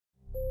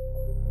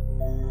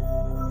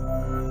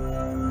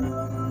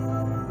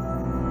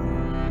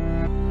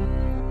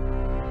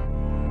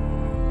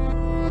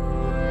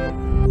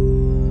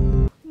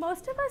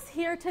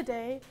here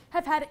today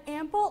have had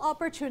ample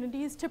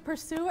opportunities to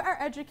pursue our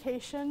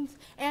educations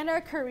and our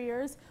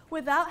careers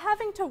without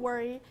having to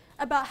worry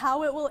about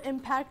how it will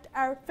impact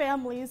our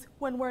families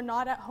when we're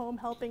not at home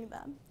helping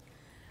them.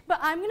 But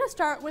I'm going to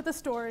start with a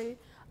story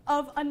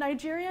of a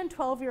Nigerian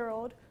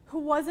 12-year-old who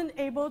wasn't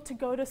able to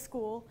go to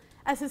school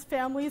as his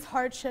family's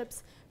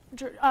hardships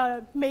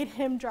made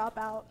him drop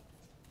out.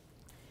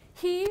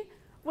 He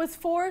was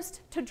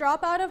forced to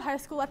drop out of high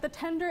school at the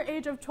tender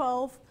age of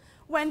 12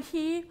 when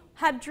he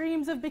had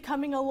dreams of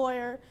becoming a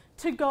lawyer,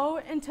 to go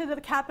into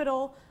the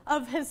capital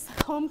of his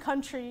home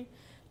country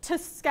to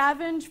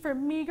scavenge for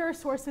meager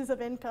sources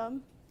of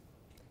income.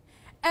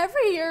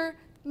 Every year,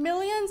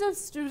 millions of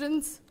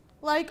students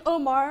like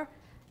Omar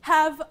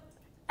have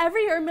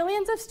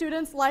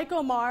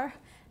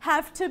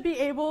to be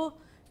able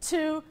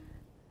to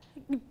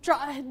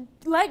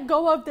let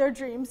go of their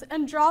dreams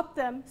and drop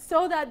them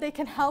so that they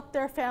can help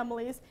their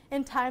families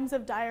in times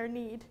of dire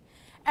need.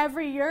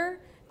 Every year,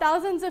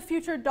 thousands of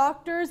future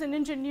doctors and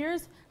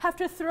engineers have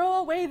to throw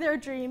away their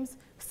dreams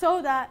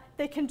so that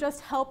they can just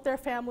help their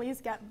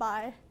families get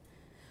by.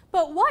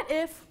 But what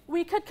if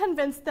we could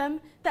convince them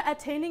that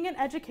attaining an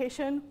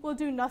education will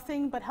do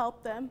nothing but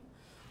help them?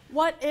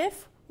 What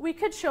if we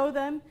could show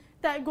them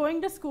that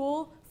going to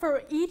school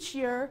for each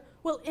year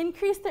will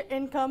increase their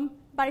income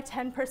by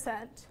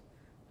 10%?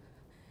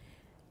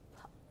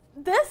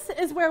 This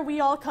is where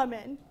we all come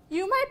in.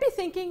 You might be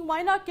thinking,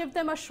 why not give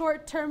them a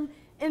short-term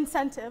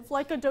incentive,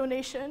 like a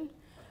donation?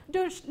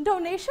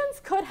 Donations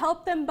could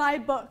help them buy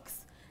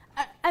books.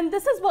 And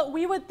this is what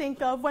we would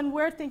think of when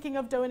we're thinking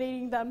of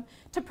donating them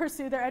to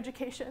pursue their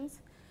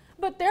educations.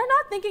 But they're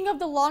not thinking of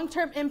the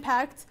long-term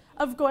impact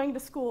of going to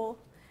school.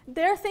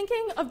 They're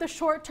thinking of the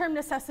short-term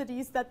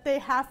necessities that they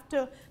have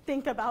to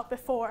think about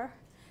before.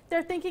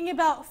 They're thinking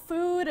about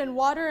food and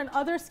water and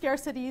other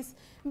scarcities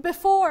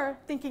before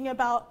thinking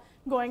about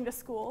going to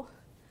school.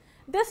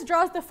 This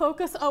draws the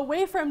focus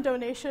away from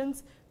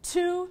donations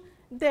to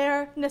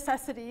their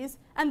necessities,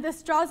 and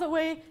this draws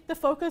away the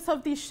focus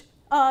of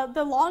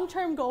the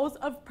long-term goals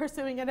of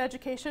pursuing an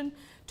education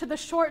to the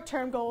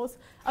short-term goals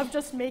of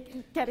just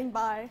getting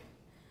by.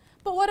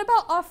 But what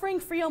about offering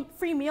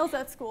free meals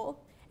at school?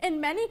 In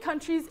many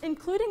countries,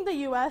 including the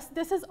US,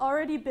 this has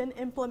already been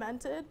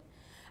implemented.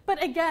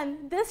 But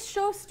again, this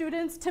shows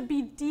students to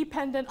be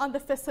dependent on the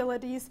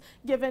facilities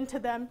given to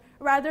them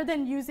rather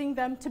than using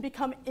them to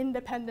become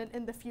independent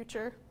in the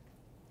future.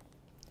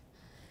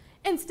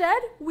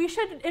 Instead, we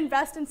should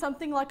invest in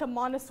something like a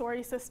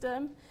Montessori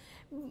system.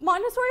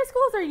 Montessori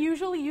schools are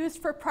usually used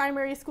for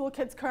primary school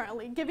kids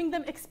currently, giving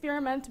them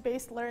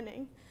experiment-based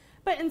learning.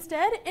 But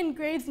instead, in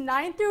grades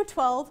 9 through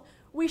 12,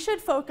 we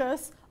should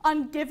focus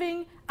on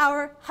giving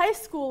our high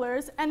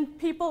schoolers and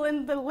people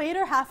in the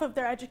later half of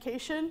their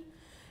education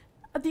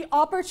the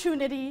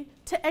opportunity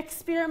to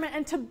experiment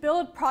and to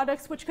build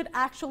products which could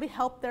actually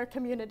help their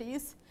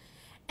communities.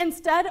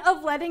 Instead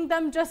of letting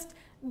them just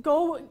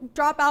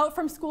drop out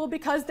from school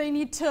because they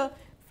need to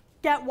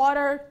get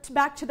water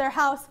back to their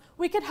house,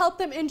 we could help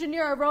them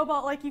engineer a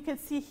robot like you can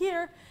see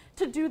here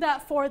to do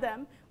that for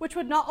them, which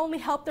would not only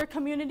help their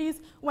communities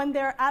when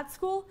they're at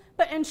school,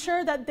 but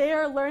ensure that they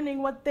are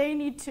learning what they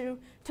need to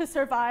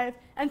survive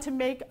and to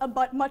make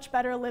a much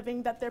better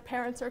living that their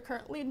parents are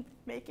currently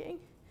making.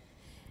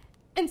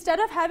 Instead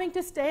of having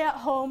to stay at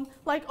home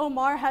like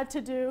Omar had to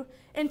do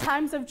in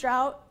times of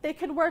drought, they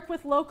could work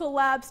with local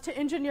labs to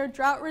engineer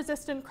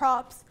drought-resistant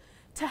crops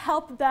to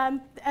help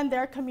them and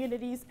their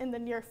communities in the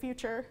near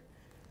future.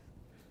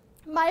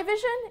 My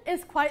vision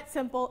is quite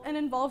simple and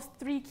involves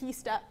 3 key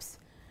steps.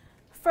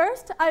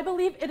 First, I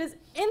believe it is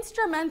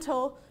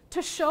instrumental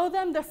to show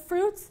them the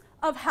fruits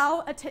of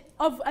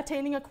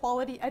attaining a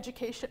quality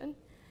education.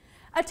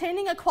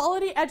 Attaining a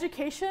quality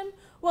education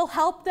will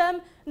help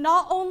them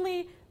not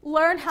only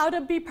learn how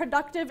to be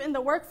productive in the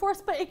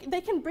workforce, but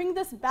they can bring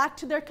this back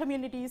to their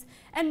communities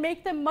and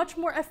make them much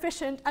more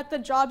efficient at the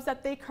jobs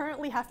that they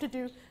currently have to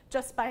do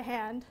just by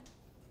hand.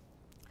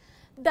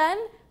 Then,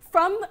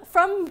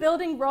 from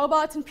building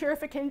robots and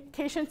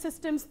purification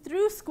systems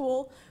through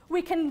school,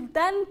 we can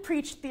then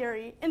preach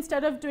theory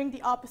instead of doing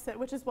the opposite,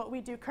 which is what we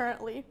do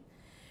currently.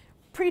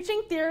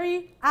 Preaching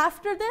theory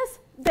after this,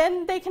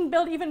 then they can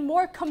build even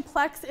more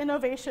complex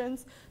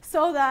innovations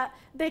so that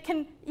they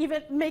can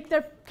even make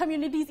their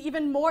communities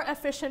even more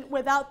efficient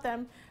without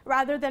them,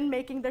 rather than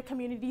making their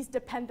communities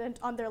dependent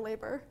on their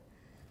labor.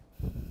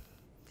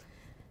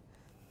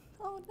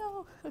 Oh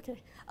no,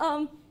 okay.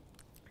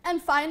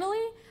 And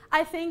finally,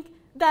 I think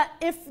that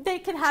if they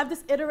can have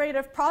this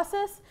iterative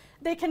process,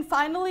 they can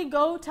finally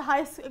go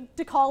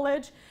to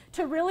college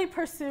to really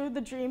pursue the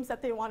dreams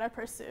that they want to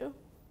pursue.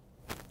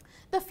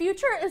 The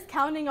future is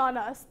counting on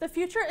us. The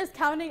future is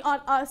counting on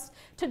us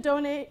to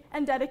donate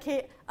and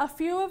dedicate a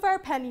few of our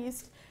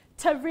pennies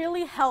to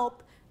really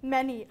help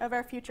many of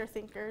our future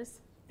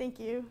thinkers. Thank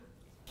you.